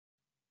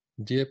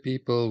Dear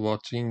people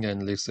watching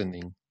and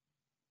listening,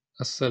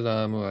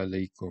 Assalamu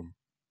alaikum.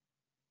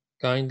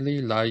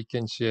 Kindly like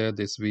and share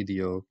this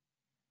video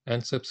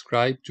and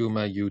subscribe to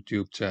my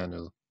YouTube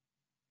channel.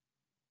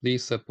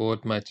 Please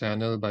support my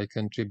channel by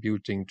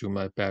contributing to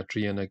my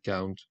Patreon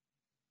account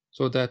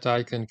so that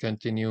I can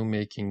continue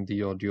making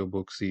the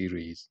audiobook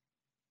series.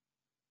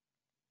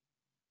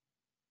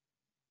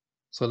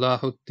 Salah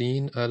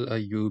ad-Deen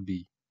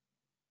al-Ayyubi,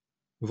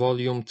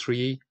 Volume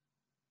 3,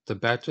 The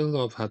Battle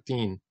of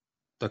Hattin,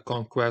 The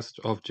Conquest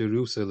of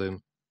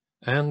Jerusalem,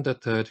 and the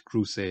Third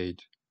Crusade.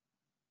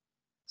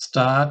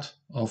 Start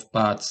of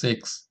Part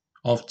 6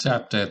 of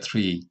Chapter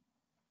 3.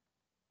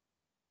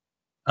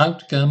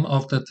 Outcome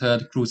of the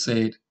Third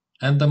Crusade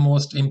and the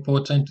most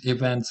important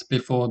events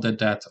before the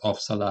death of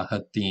Salah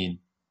ad-Deen.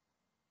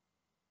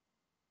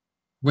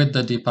 With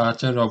the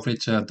departure of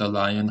Richard the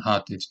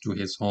Lion-Hearted to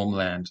his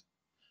homeland,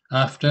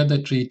 after the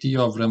Treaty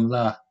of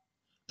Ramlah,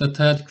 the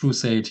Third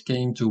Crusade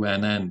came to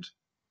an end.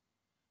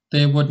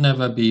 There would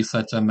never be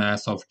such a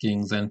mass of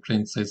kings and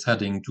princes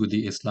heading to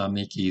the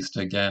Islamic East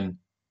again,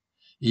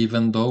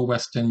 even though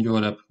Western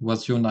Europe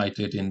was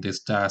united in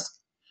this task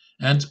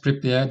and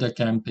prepared a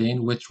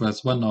campaign which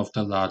was one of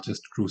the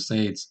largest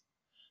crusades.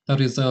 The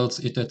results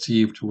it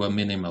achieved were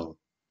minimal.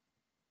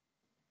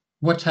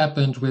 What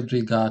happened with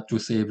regard to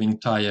saving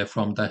Tyre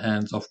from the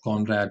hands of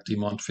Conrad de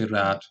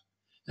Montferrat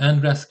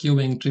and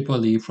rescuing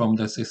Tripoli from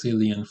the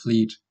Sicilian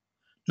fleet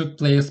took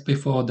place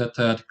before the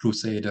Third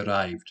Crusade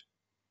arrived.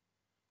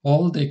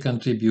 All they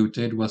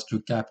contributed was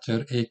to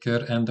capture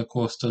Acre and the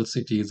coastal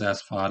cities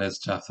as far as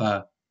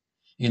Jaffa,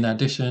 in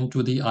addition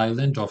to the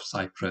island of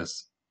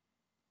Cyprus.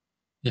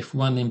 If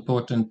one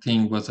important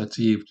thing was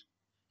achieved,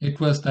 it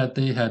was that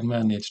they had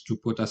managed to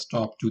put a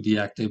stop to the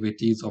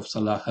activities of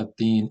Salah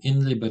ad-Din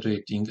in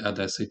liberating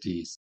other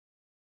cities.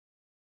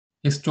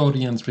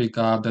 Historians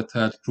regard the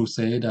Third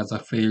Crusade as a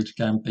failed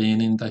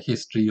campaign in the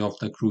history of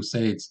the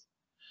Crusades,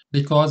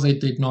 because it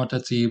did not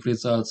achieve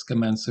results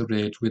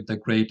commensurate with the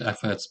great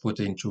efforts put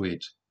into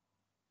it,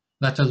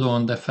 let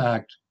alone the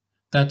fact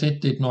that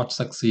it did not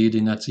succeed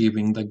in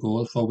achieving the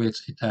goal for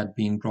which it had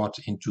been brought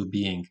into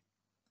being,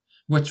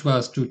 which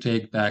was to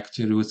take back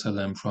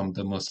Jerusalem from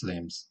the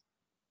Muslims.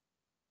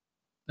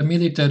 The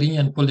military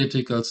and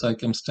political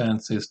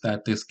circumstances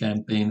that this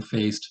campaign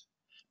faced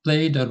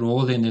played a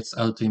role in its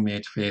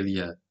ultimate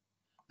failure,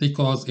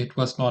 because it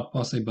was not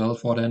possible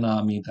for an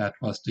army that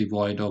was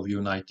devoid of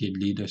united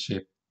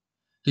leadership,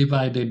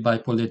 divided by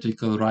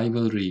political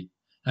rivalry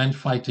and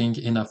fighting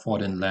in a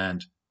foreign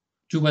land,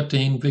 to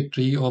attain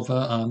victory over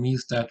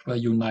armies that were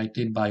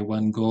united by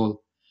one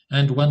goal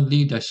and one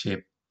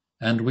leadership,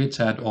 and which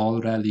had all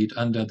rallied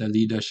under the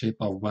leadership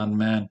of one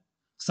man,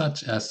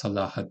 such as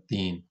Salah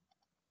ad-Din.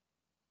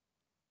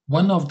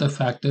 One of the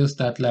factors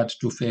that led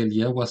to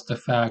failure was the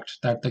fact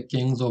that the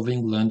kings of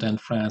England and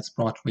France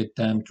brought with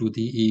them to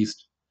the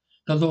east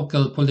the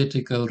local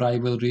political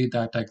rivalry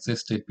that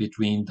existed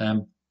between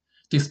them,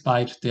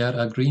 despite their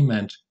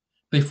agreement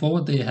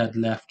before they had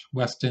left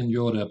Western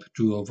Europe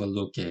to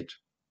overlook it.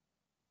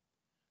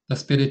 The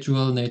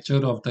spiritual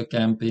nature of the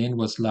campaign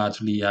was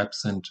largely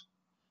absent,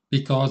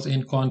 because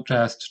in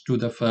contrast to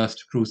the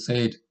First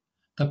Crusade,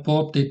 the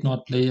Pope did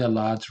not play a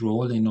large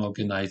role in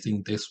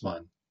organizing this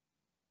one.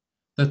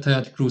 The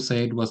Third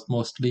Crusade was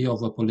mostly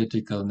of a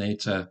political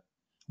nature,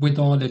 with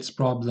all its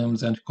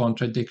problems and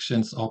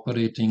contradictions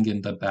operating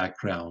in the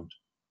background.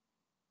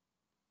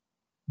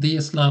 The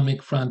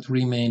Islamic front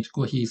remained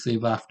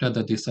cohesive after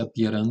the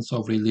disappearance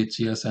of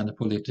religious and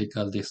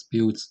political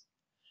disputes,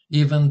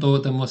 even though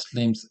the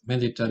Muslims'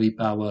 military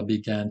power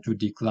began to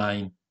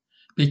decline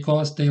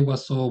because they were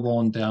so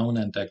worn down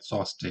and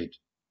exhausted.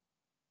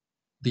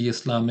 The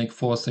Islamic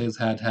forces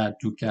had had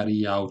to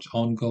carry out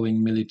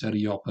ongoing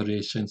military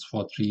operations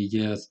for 3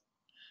 years,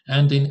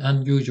 and in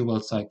unusual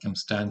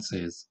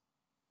circumstances.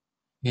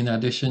 In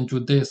addition to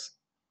this,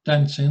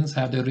 tensions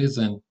had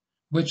arisen,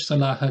 which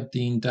Salah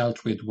ad-Din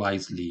dealt with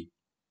wisely.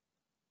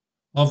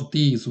 Of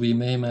these we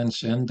may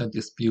mention the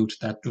dispute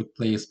that took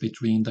place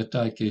between the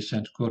Turkish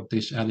and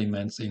Kurdish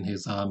elements in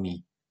his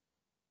army.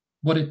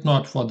 Were it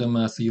not for the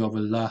mercy of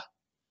Allah,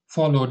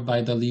 followed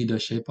by the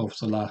leadership of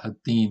Salah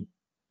ad-Din,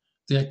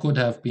 there could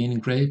have been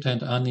great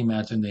and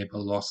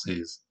unimaginable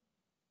losses.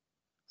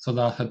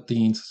 Salah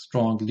ad-Din's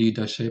strong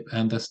leadership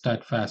and the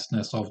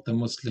steadfastness of the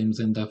Muslims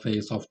in the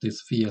face of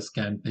this fierce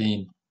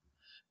campaign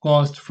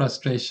caused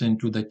frustration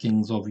to the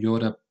kings of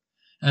Europe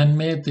and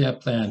made their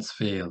plans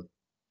fail,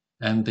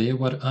 and they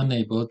were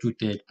unable to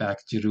take back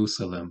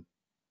Jerusalem.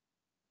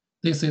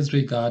 This is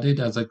regarded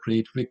as a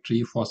great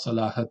victory for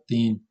Salah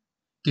ad-Din,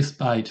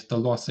 despite the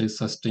losses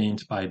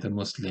sustained by the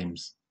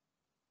Muslims.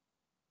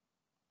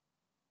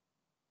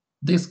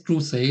 This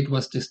crusade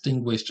was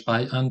distinguished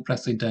by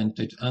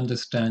unprecedented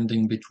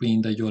understanding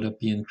between the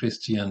European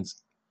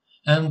Christians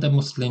and the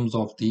Muslims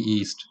of the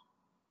East.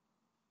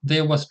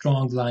 There were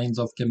strong lines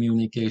of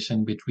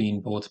communication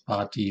between both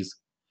parties,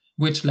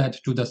 which led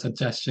to the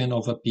suggestion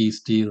of a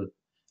peace deal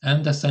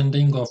and the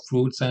sending of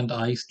fruits and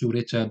ice to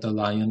Richard the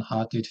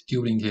Lion-Hearted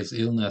during his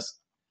illness,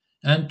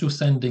 and to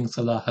sending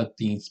Salah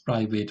ad-Deen's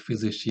private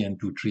physician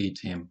to treat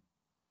him.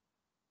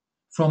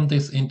 From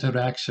this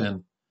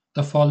interaction,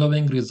 the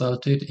following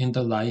resulted in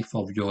the life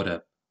of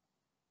Europe.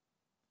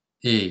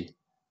 A.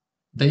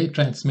 They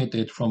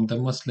transmitted from the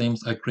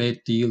Muslims a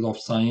great deal of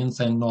science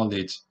and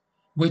knowledge,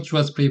 which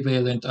was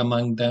prevalent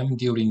among them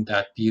during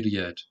that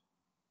period.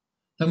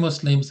 The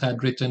Muslims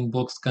had written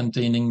books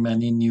containing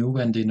many new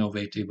and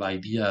innovative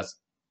ideas,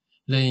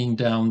 laying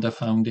down the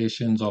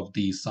foundations of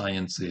these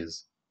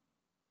sciences.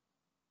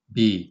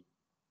 B.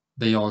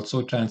 They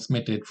also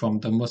transmitted from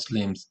the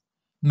Muslims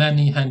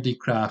many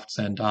handicrafts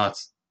and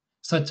arts,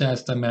 such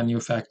as the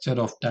manufacture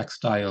of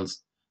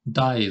textiles,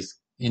 dyes,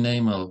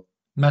 enamel,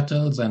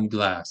 metals, and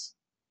glass.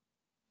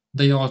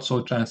 They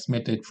also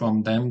transmitted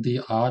from them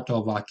the art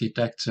of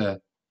architecture,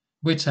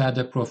 which had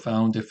a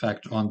profound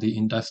effect on the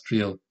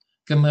industrial,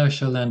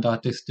 commercial, and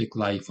artistic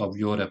life of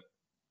Europe.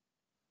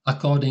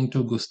 According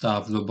to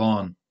Gustave Le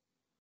Bon,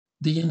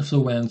 the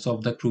influence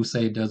of the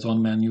Crusaders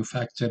on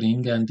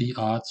manufacturing and the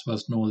arts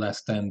was no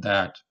less than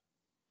that.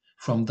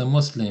 From the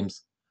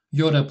Muslims,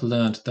 Europe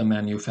learned the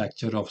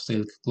manufacture of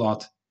silk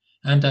cloth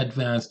and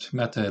advanced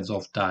methods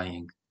of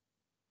dyeing,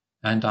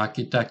 and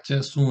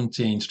architecture soon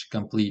changed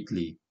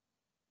completely.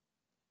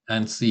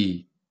 And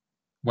C.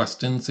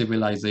 Western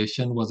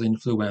civilization was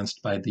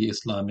influenced by the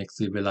Islamic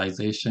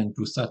civilization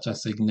to such a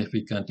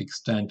significant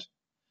extent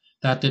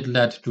that it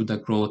led to the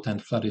growth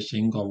and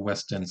flourishing of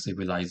Western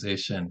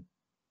civilization.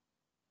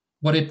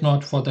 Were it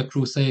not for the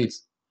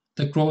Crusades,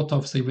 the growth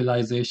of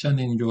civilization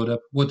in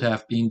Europe would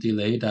have been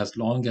delayed as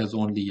long as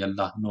only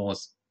Allah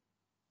knows.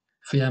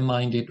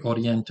 Fair-minded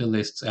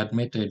Orientalists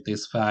admitted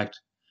this fact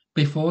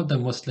before the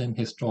Muslim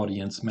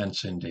historians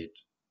mentioned it.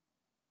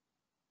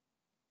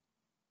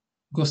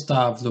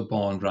 Gustave Le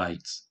Bon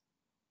writes,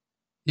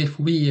 "If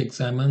we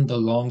examine the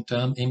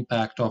long-term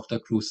impact of the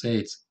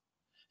Crusades,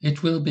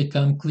 it will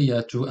become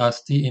clear to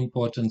us the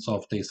importance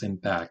of this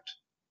impact.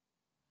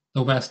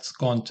 The West's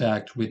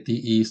contact with the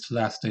East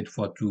lasted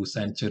for 2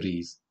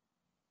 centuries.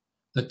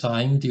 The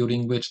time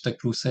during which the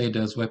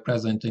Crusaders were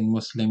present in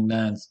Muslim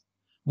lands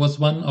was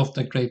one of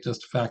the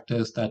greatest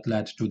factors that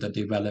led to the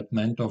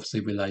development of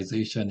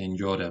civilization in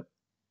Europe.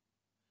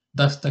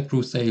 Thus the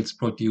Crusades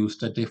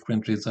produced a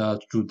different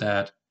result to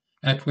that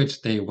at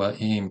which they were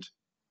aimed.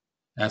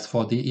 As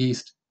for the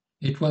East,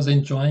 it was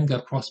enjoying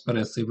a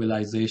prosperous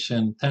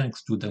civilization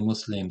thanks to the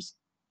Muslims,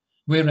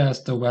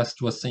 whereas the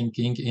West was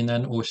sinking in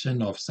an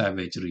ocean of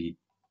savagery.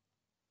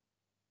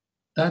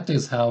 That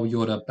is how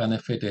Europe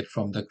benefited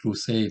from the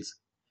Crusades,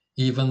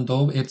 even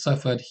though it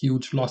suffered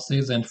huge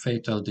losses and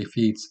fatal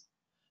defeats,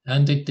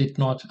 and it did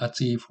not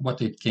achieve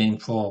what it came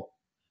for,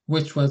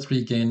 which was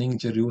regaining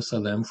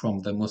Jerusalem from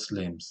the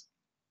Muslims.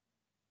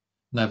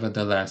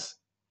 Nevertheless,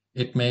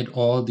 it made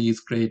all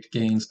these great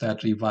gains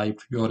that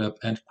revived Europe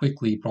and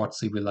quickly brought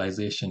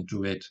civilization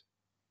to it.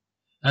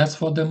 As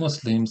for the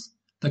Muslims,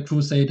 the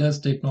Crusaders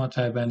did not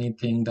have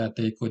anything that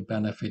they could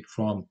benefit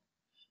from,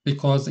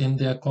 because in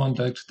their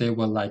conduct they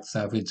were like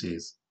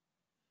savages.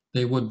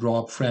 They would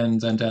rob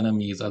friends and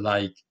enemies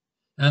alike,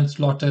 and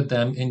slaughter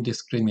them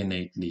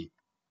indiscriminately.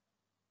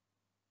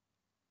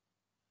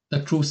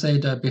 The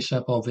Crusader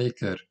Bishop of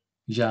Acre,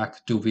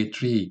 Jacques de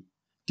Vitry,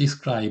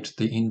 described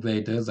the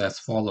invaders as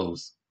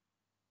follows.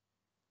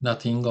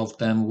 Nothing of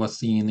them was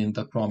seen in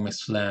the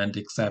promised land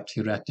except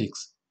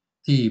heretics,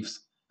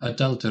 thieves,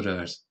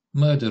 adulterers,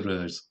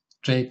 murderers,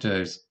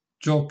 traitors,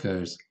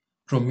 jokers,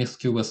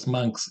 promiscuous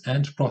monks,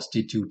 and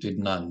prostituted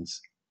nuns.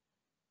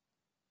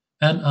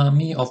 An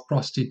army of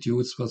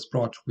prostitutes was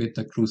brought with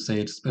the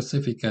crusade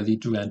specifically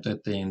to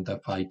entertain the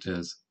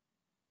fighters.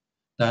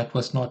 That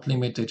was not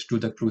limited to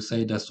the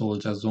Crusader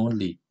soldiers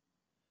only.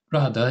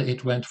 Rather,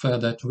 it went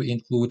further to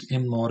include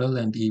immoral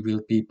and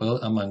evil people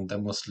among the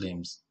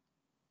Muslims.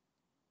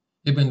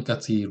 Ibn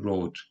Kathir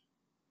wrote,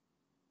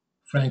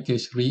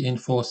 Frankish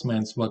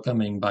reinforcements were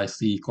coming by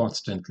sea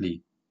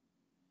constantly.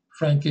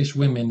 Frankish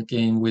women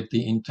came with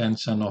the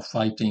intention of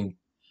fighting,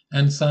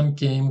 and some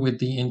came with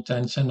the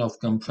intention of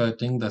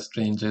comforting the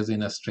strangers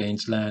in a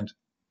strange land,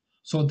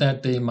 so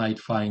that they might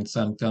find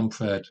some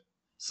comfort,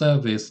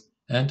 service,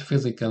 and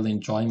physical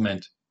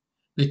enjoyment,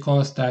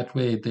 because that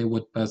way they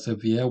would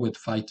persevere with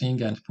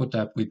fighting and put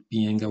up with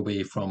being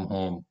away from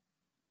home.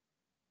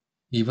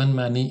 Even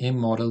many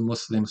immoral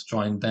Muslims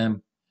joined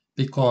them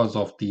because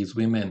of these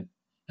women,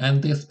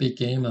 and this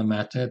became a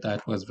matter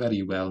that was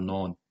very well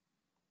known.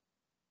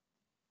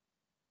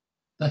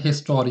 The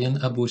historian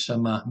Abu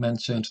Shammah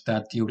mentioned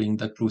that during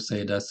the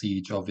Crusader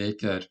siege of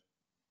Acre,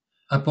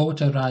 a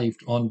boat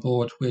arrived on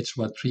board which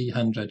were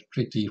 300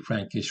 pretty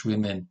Frankish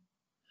women,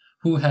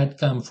 who had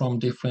come from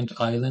different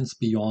islands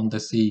beyond the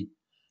sea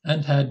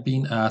and had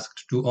been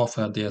asked to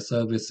offer their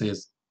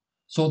services,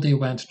 so they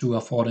went to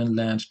a foreign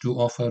land to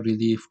offer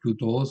relief to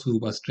those who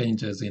were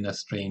strangers in a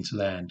strange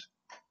land.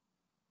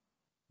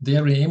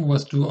 Their aim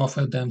was to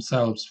offer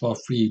themselves for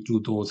free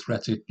to those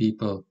wretched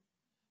people,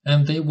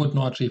 and they would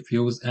not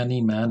refuse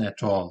any man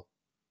at all.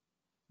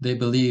 They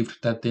believed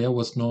that there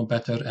was no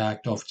better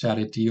act of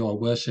charity or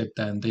worship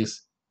than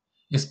this,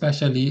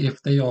 especially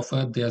if they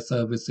offered their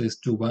services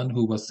to one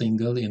who was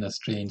single in a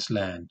strange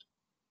land.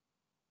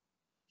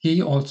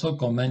 He also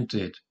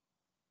commented,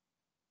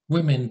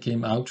 "Women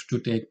came out to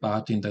take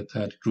part in the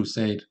Third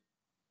Crusade.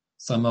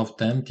 Some of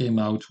them came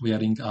out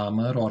wearing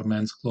armor or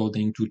men's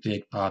clothing to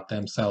take part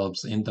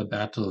themselves in the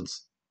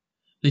battles,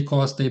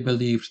 because they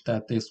believed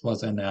that this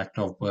was an act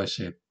of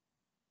worship.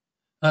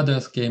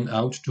 Others came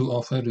out to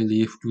offer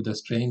relief to the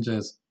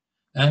strangers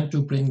and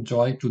to bring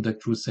joy to the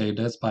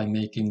crusaders by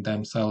making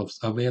themselves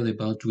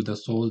available to the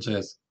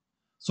soldiers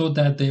so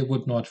that they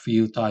would not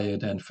feel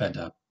tired and fed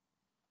up."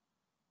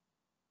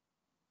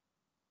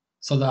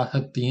 Salah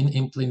ad-Deen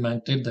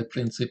implemented the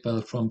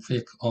principle from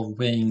fiqh of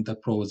weighing the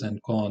pros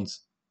and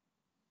cons.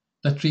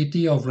 The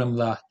Treaty of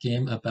Ramlah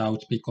came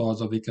about because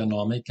of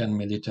economic and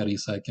military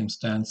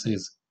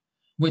circumstances,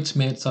 which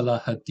made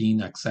Salah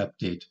ad-Deen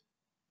accept it,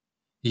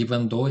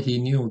 even though he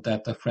knew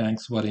that the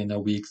Franks were in a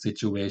weak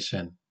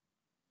situation.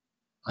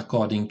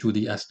 According to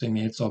the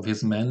estimates of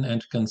his men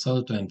and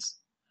consultants,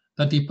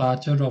 the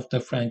departure of the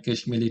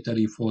Frankish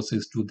military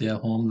forces to their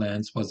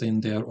homelands was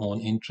in their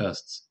own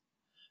interests,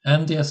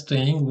 and their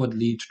staying would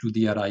lead to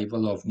the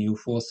arrival of new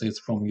forces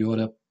from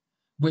Europe,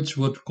 which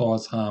would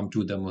cause harm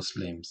to the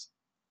Muslims.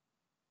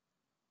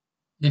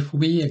 If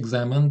we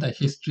examine the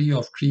history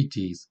of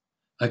treaties,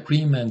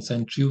 agreements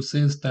and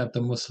truces that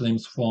the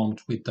Muslims formed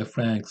with the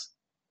Franks,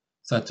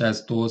 such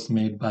as those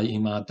made by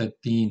Imad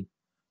ad-Din,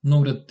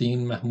 Nur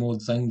ad-Din Mahmud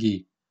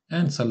Zangi,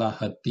 and Salah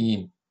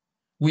ad-Din,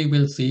 we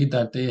will see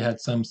that they had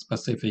some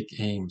specific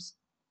aims,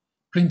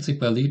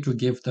 principally to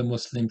give the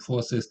Muslim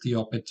forces the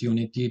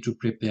opportunity to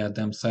prepare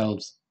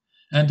themselves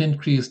and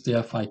increase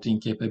their fighting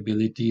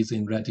capabilities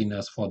in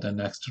readiness for the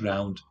next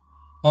round,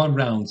 or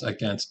rounds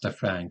against the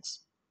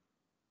Franks.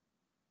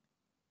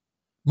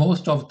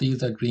 Most of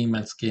these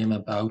agreements came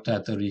about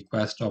at the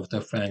request of the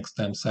Franks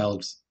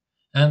themselves,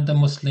 and the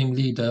Muslim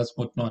leaders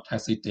would not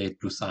hesitate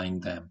to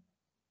sign them.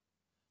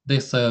 They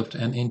served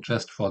an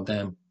interest for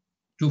them,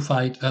 to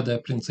fight other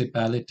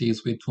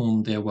principalities with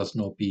whom there was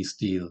no peace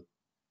deal,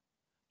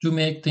 to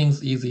make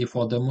things easy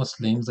for the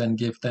Muslims and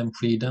give them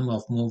freedom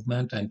of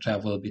movement and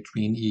travel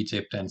between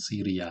Egypt and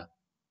Syria,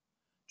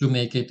 to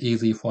make it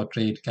easy for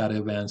trade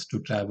caravans to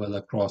travel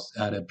across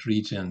Arab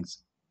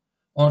regions,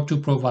 or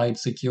to provide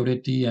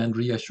security and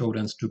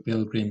reassurance to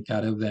pilgrim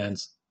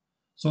caravans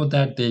so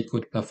that they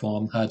could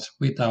perform Hajj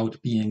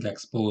without being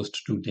exposed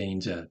to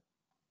danger.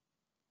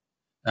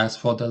 As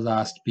for the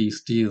last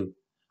peace deal,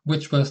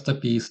 which was the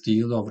peace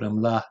deal of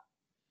Ramlah,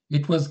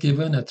 it was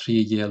given a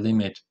 3-year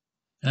limit,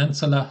 and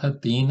Salah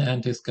ad-Din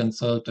and his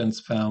consultants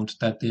found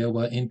that there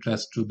were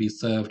interests to be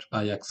served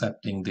by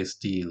accepting this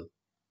deal.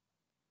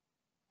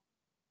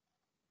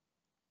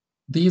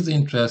 These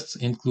interests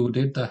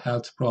included the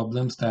health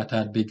problems that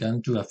had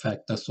begun to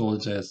affect the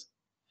soldiers,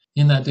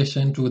 in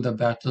addition to the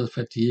battle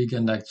fatigue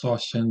and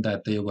exhaustion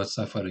that they were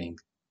suffering.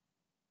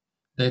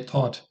 They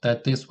thought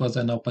that this was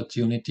an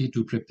opportunity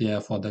to prepare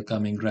for the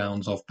coming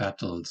rounds of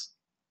battles.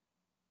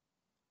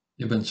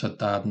 Ibn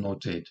Shaddad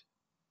noted,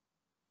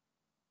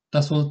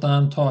 "The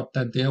Sultan thought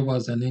that there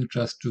was an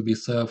interest to be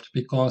served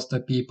because the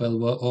people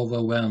were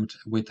overwhelmed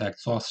with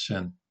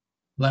exhaustion,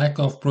 lack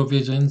of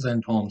provisions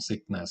and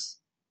homesickness.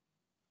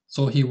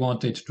 So he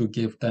wanted to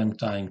give them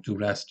time to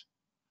rest,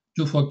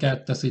 to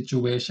forget the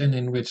situation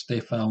in which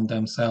they found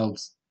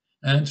themselves,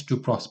 and to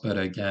prosper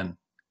again.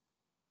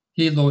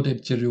 He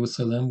loaded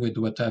Jerusalem with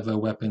whatever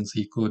weapons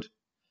he could,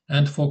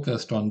 and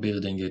focused on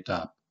building it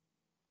up."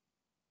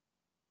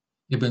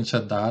 Ibn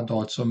Shaddad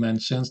also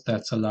mentions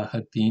that Salah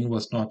ad-Din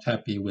was not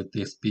happy with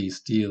this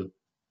peace deal,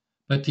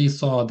 but he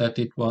saw that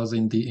it was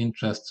in the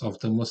interests of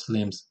the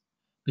Muslims,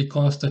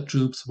 because the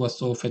troops were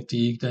so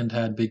fatigued and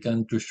had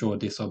begun to show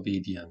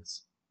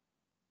disobedience.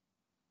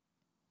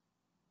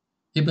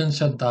 Ibn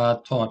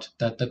Shaddad thought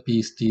that the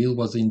peace deal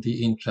was in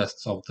the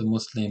interests of the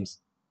Muslims,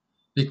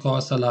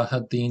 because Salah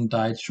ad-Din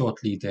died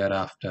shortly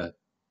thereafter.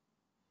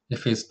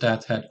 If his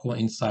death had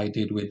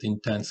coincided with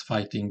intense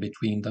fighting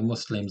between the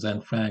Muslims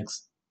and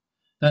Franks,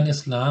 then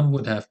Islam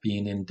would have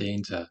been in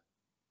danger.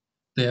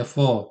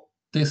 Therefore,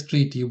 this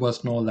treaty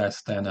was no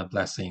less than a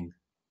blessing.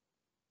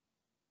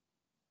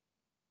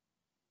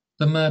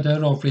 The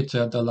murder of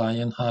Richard the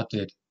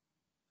Lion-Hearted.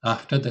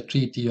 After the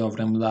Treaty of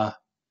Ramlah,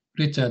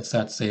 Richard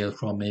set sail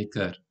from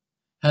Acre,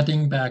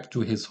 heading back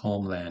to his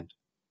homeland.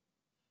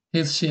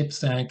 His ship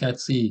sank at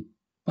sea,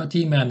 but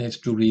he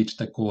managed to reach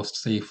the coast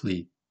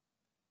safely.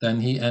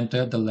 Then he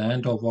entered the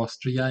land of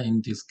Austria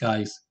in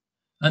disguise,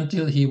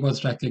 until he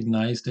was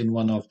recognized in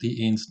one of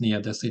the inns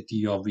near the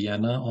city of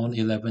Vienna on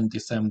 11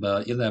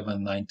 December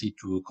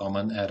 1192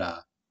 Common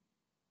Era.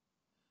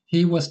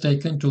 He was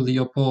taken to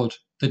Leopold,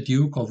 the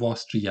Duke of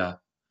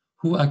Austria,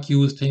 who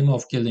accused him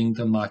of killing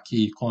the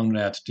Marquis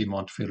Conrad de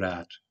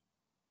Montferrat.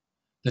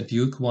 The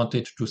Duke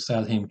wanted to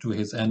sell him to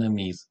his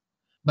enemies,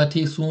 but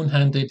he soon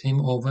handed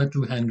him over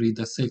to Henry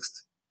VI,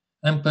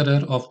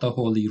 Emperor of the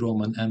Holy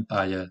Roman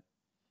Empire,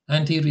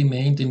 and he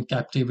remained in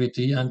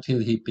captivity until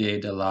he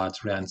paid a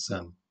large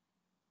ransom.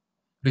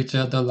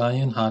 Richard the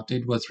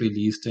Lion-Hearted was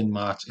released in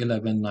March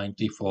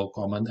 1194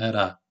 Common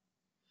Era,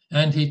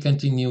 and he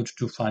continued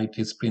to fight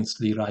his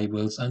princely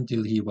rivals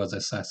until he was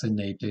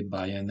assassinated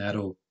by an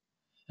arrow,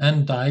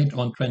 and died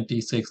on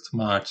 26th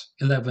March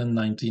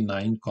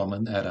 1199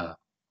 Common Era.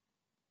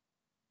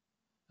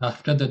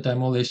 After the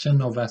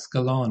demolition of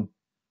Ascalon,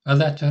 a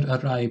letter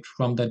arrived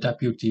from the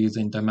deputies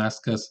in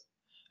Damascus,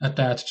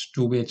 attached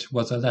to which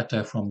was a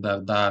letter from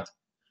Baghdad,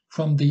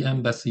 from the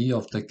embassy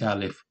of the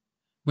Caliph,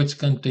 which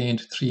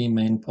contained three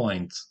main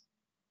points.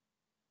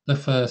 The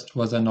first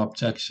was an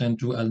objection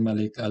to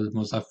Al-Malik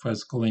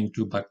al-Muzaffar's going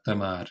to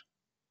Bakhtamar.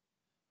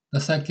 The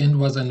second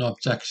was an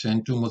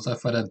objection to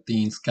Muzaffar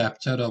ad-Deen's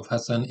capture of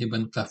Hassan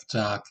ibn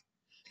Kafjak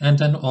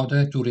and an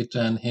order to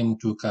return him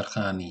to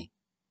Karkhani.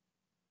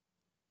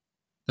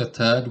 The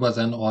third was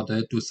an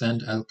order to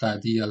send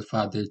al-Qadi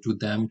al-Fadil to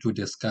them to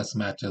discuss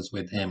matters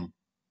with him.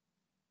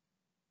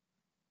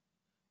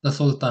 The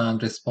Sultan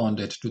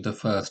responded to the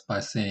first by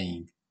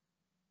saying,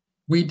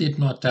 "We did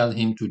not tell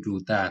him to do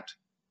that."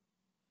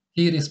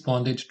 He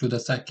responded to the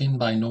second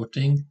by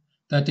noting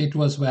that it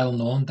was well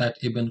known that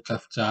Ibn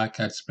Kafjak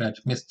had spread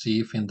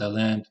mischief in the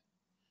land,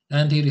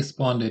 and he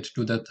responded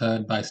to the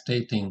third by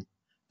stating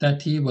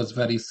that he was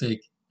very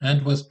sick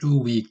and was too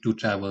weak to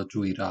travel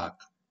to Iraq.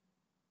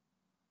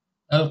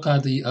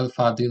 Al-Qadi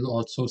al-Fadil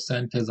also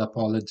sent his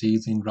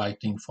apologies in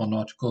writing for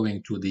not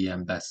going to the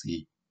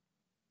embassy.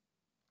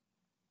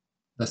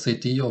 The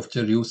city of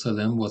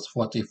Jerusalem was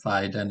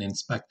fortified and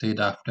inspected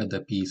after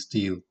the peace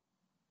deal.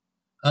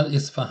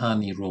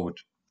 Al-Isfahani wrote,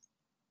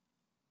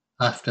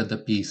 "After the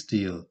peace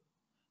deal,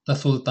 the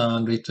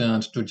Sultan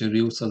returned to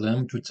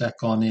Jerusalem to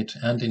check on it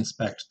and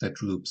inspect the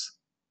troops.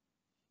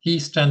 He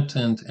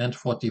strengthened and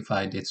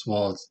fortified its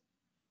walls,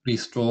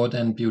 restored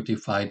and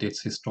beautified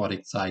its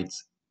historic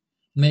sites,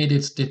 made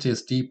its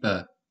ditches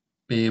deeper,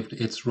 paved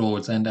its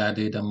roads and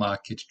added a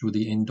market to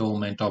the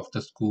endowment of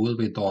the school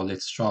with all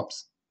its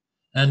shops,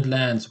 and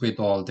lands with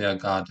all their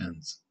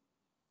gardens.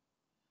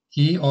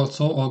 He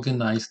also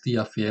organized the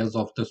affairs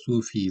of the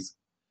Sufis,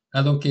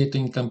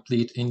 allocating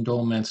complete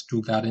endowments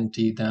to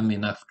guarantee them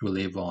enough to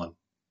live on.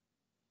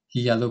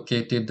 He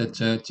allocated the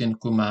church in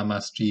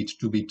Kumama Street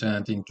to be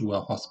turned into a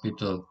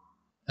hospital,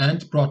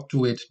 and brought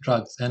to it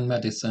drugs and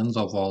medicines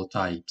of all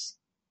types.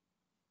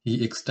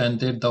 He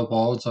extended the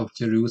walls of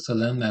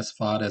Jerusalem as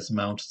far as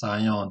Mount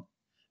Zion,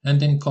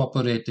 and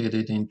incorporated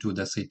it into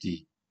the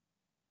city.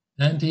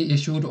 And he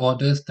issued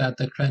orders that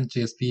the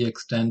trenches be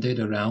extended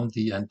around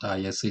the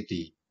entire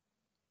city.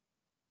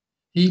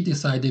 He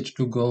decided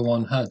to go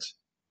on Hajj,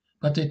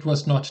 but it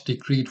was not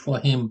decreed for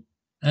him,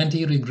 and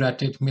he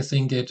regretted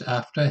missing it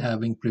after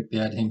having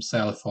prepared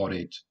himself for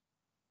it.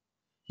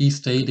 He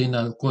stayed in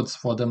Al-Quds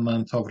for the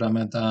month of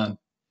Ramadan,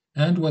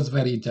 and was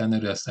very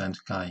generous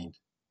and kind.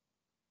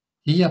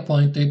 He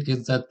appointed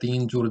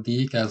Izz-ad-Din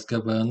Jurdik as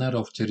governor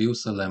of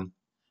Jerusalem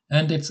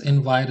and its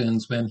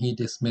environs when he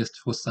dismissed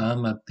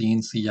Husam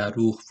ad-Din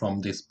Siyaruh from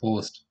this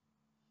post,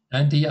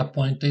 and he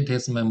appointed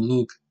his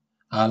Mamluk,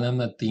 Alam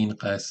ad-Din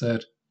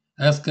Qaisar,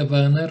 as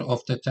governor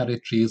of the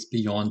territories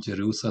beyond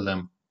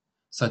Jerusalem,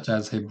 such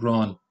as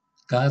Hebron,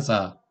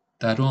 Gaza,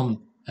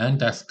 Tarum,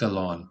 and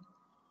Ascalon.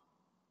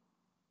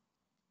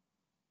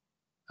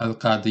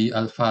 Al-Qadi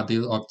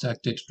al-Fadil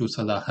objected to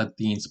Salah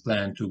ad-Din's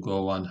plan to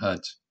go on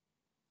Hajj.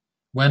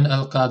 When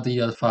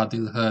Al-Qadi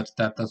al-Fadil heard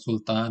that the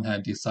Sultan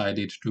had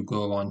decided to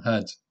go on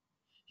Hajj,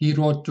 he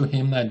wrote to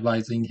him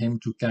advising him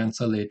to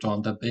cancel it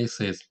on the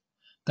basis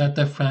that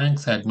the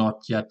Franks had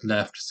not yet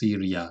left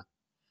Syria,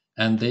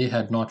 and they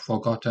had not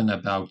forgotten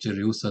about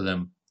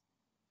Jerusalem.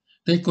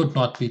 They could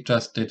not be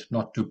trusted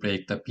not to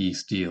break the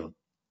peace deal.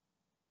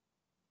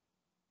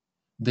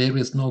 There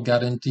is no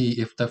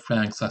guarantee if the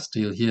Franks are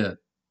still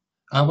here.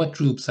 Our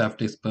troops have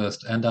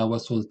dispersed and our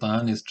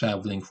Sultan is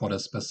traveling for a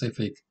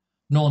specific,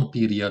 known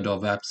period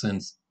of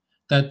absence,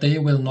 that they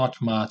will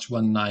not march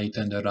one night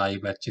and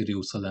arrive at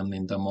Jerusalem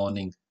in the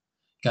morning,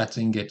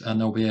 catching it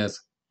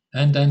unawares,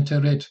 and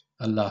enter it,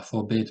 Allah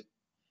forbid,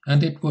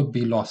 and it would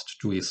be lost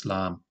to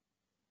Islam.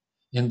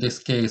 In this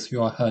case,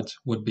 your Hajj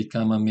would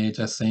become a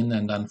major sin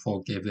and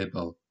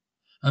unforgivable,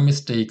 a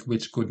mistake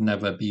which could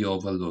never be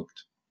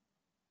overlooked."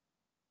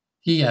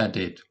 He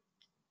added,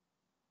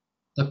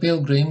 "The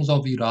pilgrims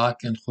of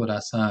Iraq and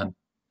Khorasan,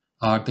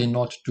 are they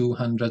not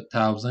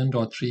 200,000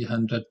 or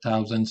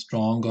 300,000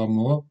 strong or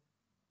more?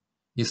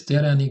 Is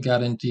there any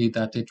guarantee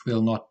that it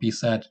will not be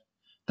said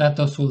that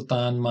the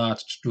Sultan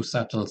marched to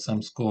settle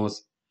some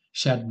scores,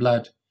 shed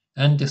blood,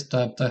 and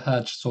disturb the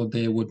Hajj so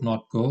they would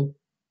not go?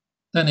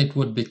 Then it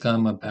would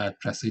become a bad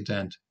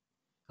precedent.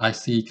 I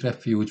seek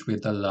refuge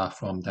with Allah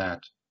from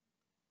that.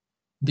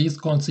 These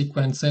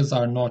consequences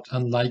are not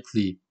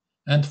unlikely,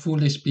 and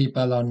foolish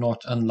people are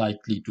not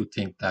unlikely to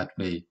think that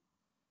way.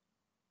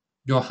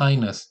 Your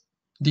Highness,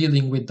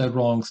 dealing with the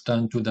wrongs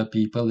done to the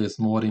people is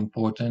more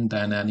important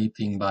than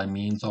anything by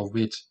means of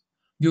which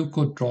you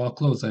could draw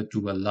closer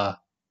to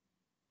Allah.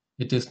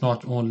 It is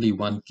not only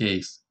one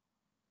case.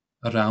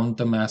 Around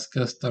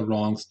Damascus, the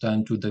wrongs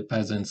done to the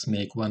peasants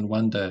make one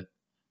wonder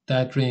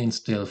that rain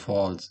still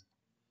falls,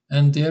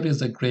 and there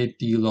is a great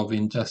deal of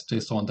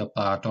injustice on the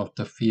part of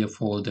the fief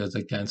holders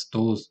against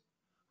those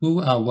who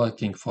are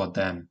working for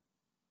them.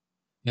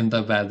 In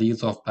the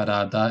valleys of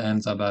Barada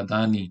and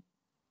Zabadani,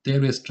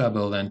 there is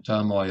trouble and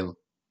turmoil.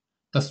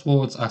 The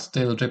swords are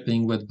still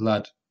dripping with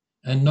blood,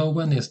 and no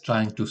one is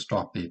trying to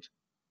stop it.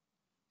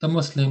 The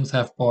Muslims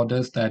have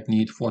borders that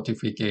need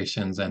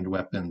fortifications and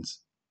weapons.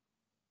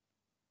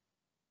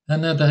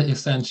 Another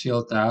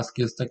essential task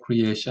is the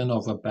creation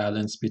of a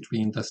balance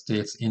between the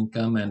state's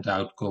income and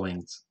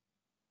outgoings.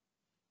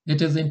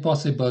 It is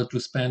impossible to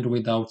spend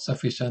without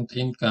sufficient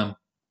income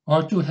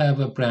or to have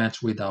a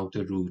branch without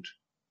a root.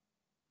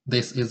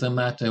 This is a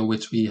matter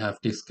which we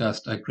have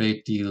discussed a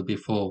great deal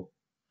before,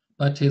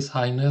 but His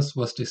Highness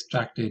was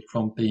distracted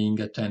from paying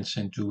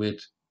attention to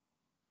it.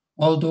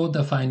 Although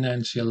the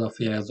financial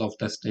affairs of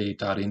the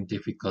state are in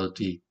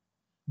difficulty,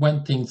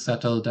 when things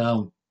settle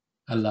down,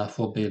 Allah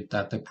forbid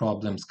that the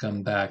problems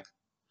come back,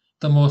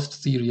 the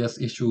most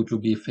serious issue to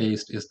be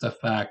faced is the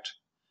fact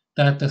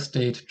that the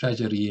state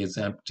treasury is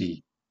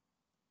empty.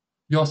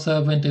 Your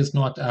servant is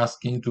not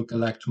asking to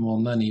collect more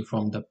money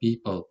from the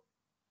people.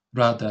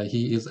 Rather,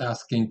 he is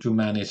asking to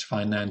manage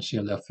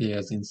financial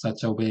affairs in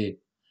such a way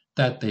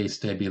that they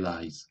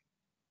stabilize.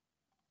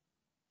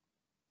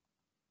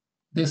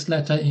 This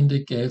letter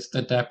indicates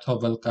the depth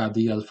of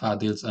Al-Qadi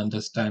al-Fadil's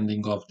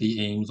understanding of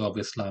the aims of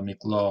Islamic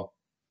law.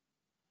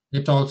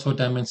 It also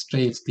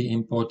demonstrates the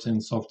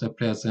importance of the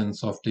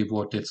presence of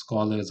devoted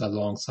scholars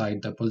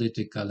alongside the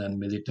political and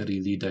military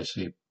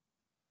leadership.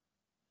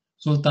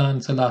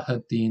 Sultan Salah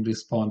ad-Deen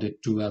responded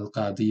to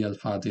Al-Qadi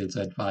al-Fadil's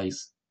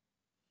advice.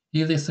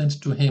 He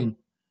listened to him,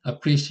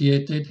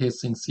 appreciated his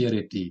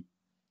sincerity,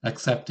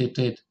 accepted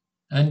it,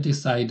 and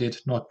decided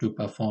not to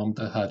perform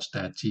the Hajj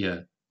that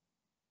year.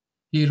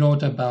 He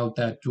wrote about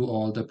that to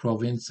all the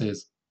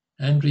provinces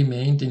and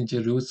remained in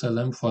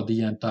Jerusalem for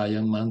the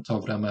entire month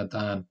of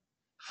Ramadan,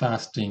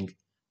 fasting,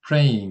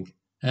 praying,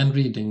 and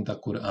reading the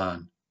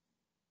Quran.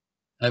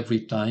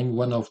 Every time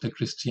one of the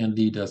Christian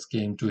leaders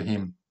came to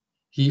him,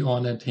 he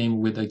honored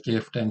him with a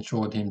gift and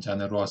showed him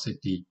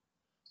generosity,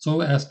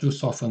 so as to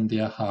soften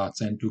their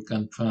hearts and to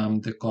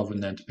confirm the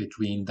covenant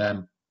between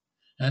them,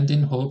 and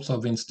in hopes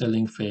of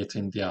instilling faith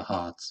in their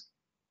hearts.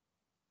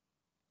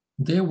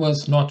 There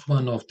was not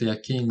one of their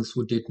kings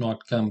who did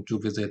not come to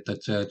visit the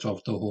Church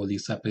of the Holy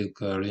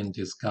Sepulchre in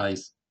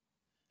disguise,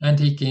 and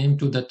he came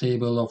to the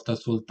table of the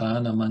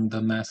Sultan among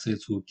the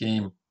masses who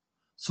came,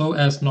 so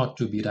as not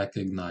to be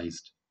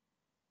recognized.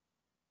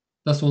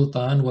 The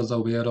Sultan was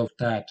aware of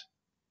that.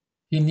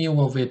 He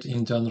knew of it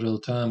in general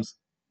terms,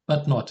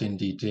 but not in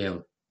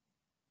detail.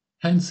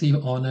 Hence he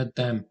honored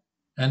them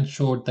and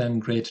showed them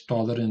great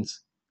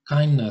tolerance,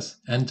 kindness,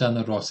 and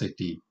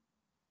generosity.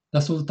 The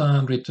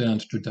Sultan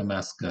returned to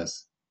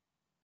Damascus.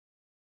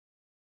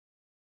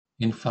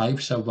 In 5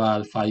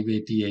 Shawwal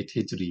 588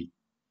 Hijri,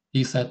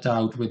 he set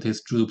out with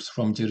his troops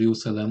from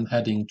Jerusalem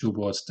heading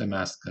towards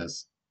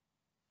Damascus.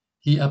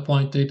 He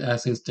appointed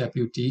as his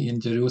deputy in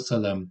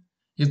Jerusalem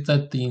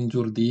Izz-ad-Din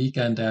Jurdiq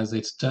and as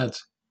its judge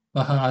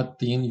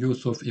Baha'ad-Din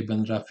Yusuf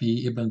ibn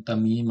Rafi ibn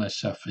Tamim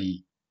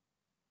al-Shafi.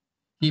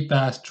 He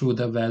passed through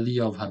the valley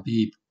of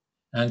Habib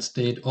and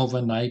stayed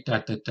overnight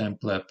at the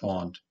Templar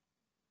Pond.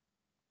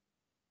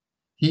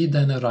 He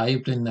then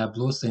arrived in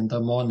Nablus in the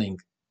morning,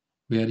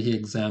 where he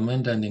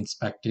examined and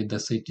inspected the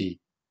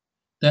city.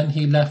 Then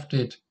he left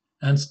it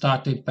and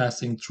started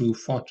passing through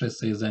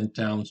fortresses and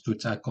towns to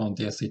check on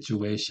their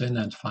situation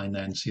and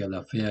financial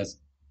affairs,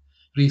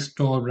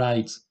 restore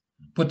rights,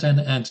 put an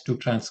end to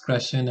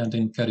transgression, and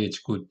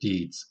encourage good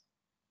deeds.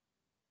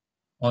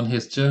 On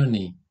his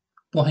journey,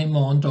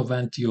 Bohemond of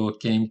Antioch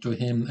came to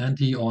him, and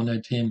he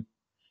honored him,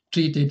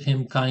 treated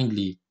him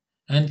kindly,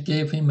 and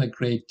gave him a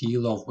great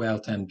deal of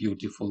wealth and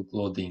beautiful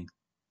clothing.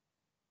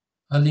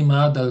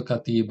 Al-Imad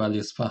al-Khatib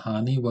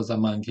al-Isfahani was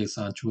among his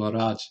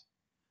entourage,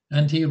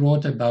 and he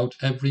wrote about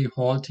every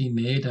halt he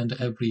made and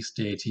every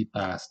state he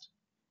passed.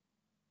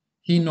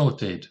 He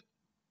noted,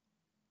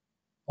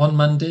 on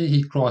Monday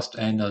he crossed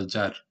Ain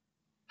al-Jar,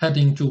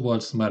 heading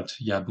towards Mart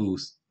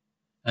Yabus,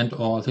 and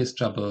all his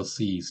troubles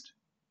ceased.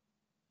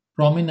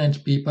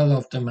 Prominent people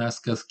of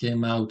Damascus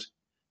came out,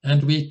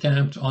 and we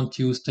camped on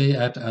Tuesday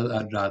at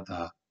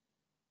Al-Arrada.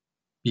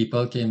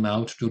 People came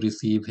out to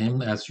receive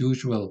him as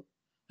usual,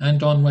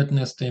 and on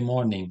Wednesday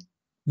morning,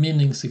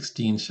 meaning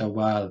 16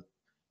 Shawwal,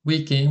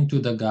 we came to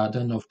the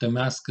garden of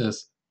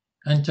Damascus,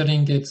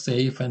 entering it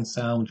safe and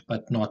sound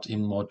but not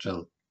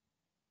immortal.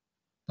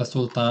 The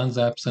Sultan's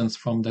absence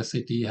from the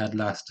city had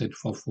lasted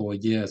for 4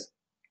 years.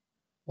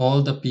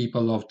 All the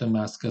people of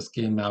Damascus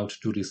came out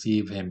to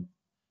receive him,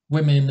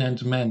 women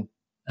and men,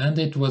 and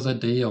it was a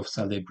day of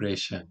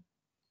celebration.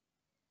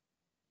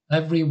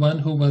 Everyone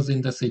who was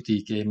in the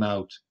city came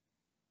out.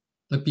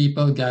 The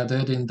people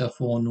gathered in the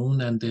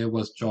forenoon, and there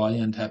was joy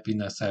and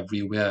happiness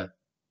everywhere.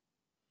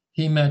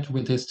 He met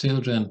with his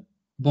children,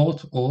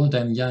 both old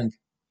and young,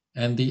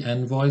 and the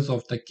envoys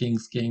of the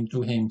kings came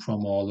to him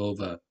from all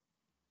over.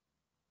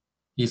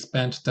 He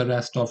spent the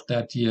rest of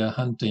that year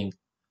hunting,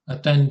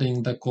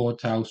 attending the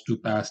courthouse to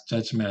pass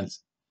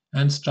judgments,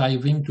 and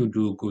striving to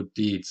do good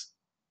deeds.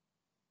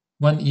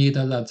 When Eid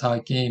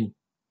al-Adha came,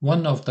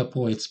 one of the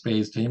poets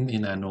praised him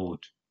in an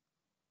ode.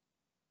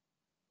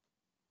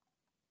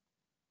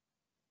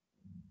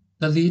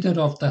 The leader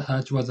of the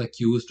Hajj was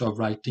accused of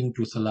writing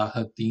to Salah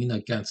ad-Deen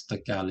against the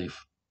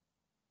Caliph.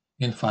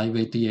 In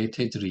 588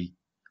 Hijri,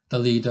 the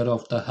leader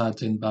of the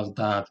Hajj in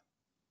Baghdad,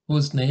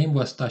 whose name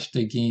was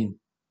Tashtagin,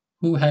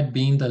 who had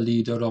been the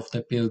leader of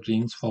the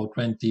pilgrims for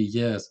 20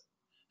 years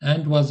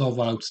and was of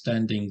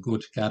outstanding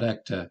good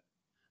character,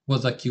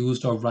 was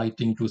accused of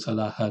writing to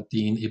Salah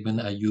ad-Din ibn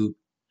Ayyub,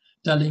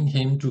 telling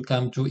him to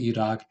come to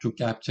Iraq to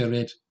capture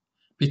it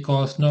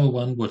because no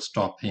one would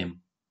stop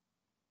him.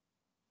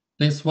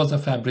 This was a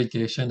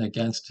fabrication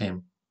against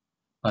him,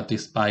 but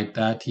despite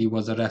that he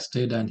was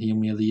arrested and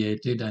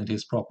humiliated and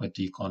his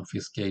property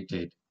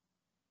confiscated.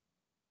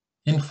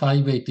 In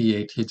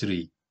 588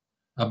 Hijri,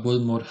 Abul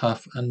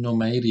Murhaf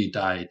an-Numayri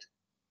died.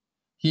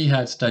 He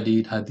had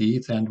studied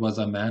hadith and was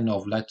a man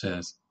of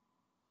letters.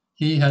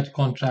 He had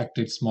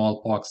contracted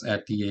smallpox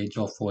at the age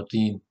of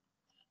 14,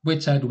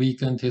 which had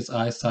weakened his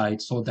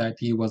eyesight so that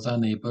he was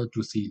unable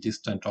to see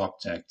distant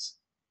objects.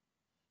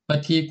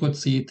 But he could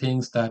see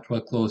things that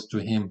were close to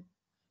him,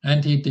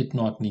 and he did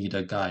not need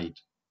a guide.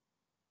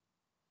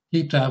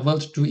 He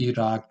traveled to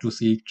Iraq to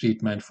seek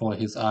treatment for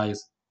his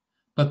eyes,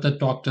 but the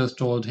doctors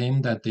told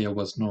him that there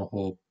was no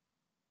hope.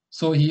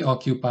 So he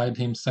occupied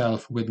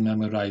himself with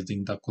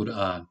memorizing the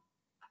Quran.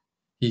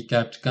 He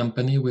kept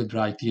company with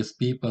righteous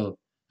people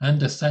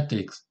and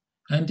ascetics,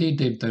 and he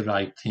did the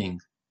right thing.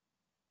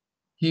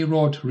 He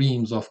wrote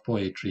reams of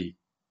poetry.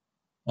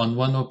 On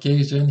one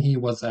occasion he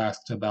was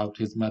asked about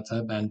his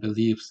madhab and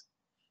beliefs,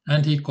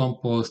 and he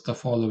composed the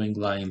following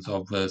lines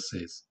of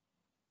verses.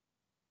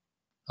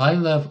 I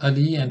love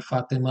Ali and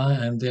Fatima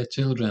and their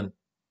children,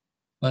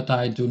 but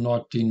I do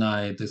not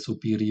deny the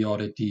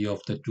superiority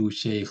of the two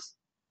sheikhs,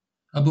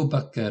 Abu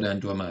Bakr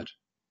and Umar.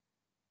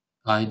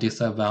 I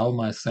disavow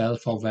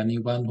myself of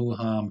anyone who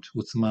harmed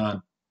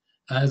Uthman,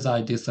 as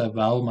I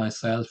disavow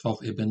myself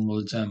of Ibn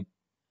Muljam,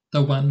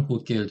 the one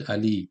who killed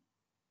Ali.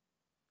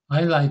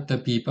 I like the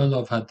people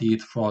of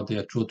Hadith for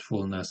their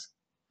truthfulness,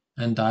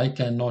 and I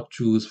cannot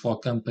choose for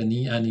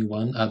company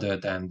anyone other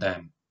than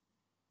them.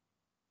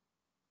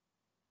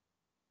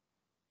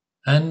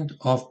 End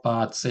of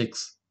part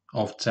 6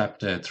 of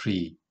chapter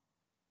 3.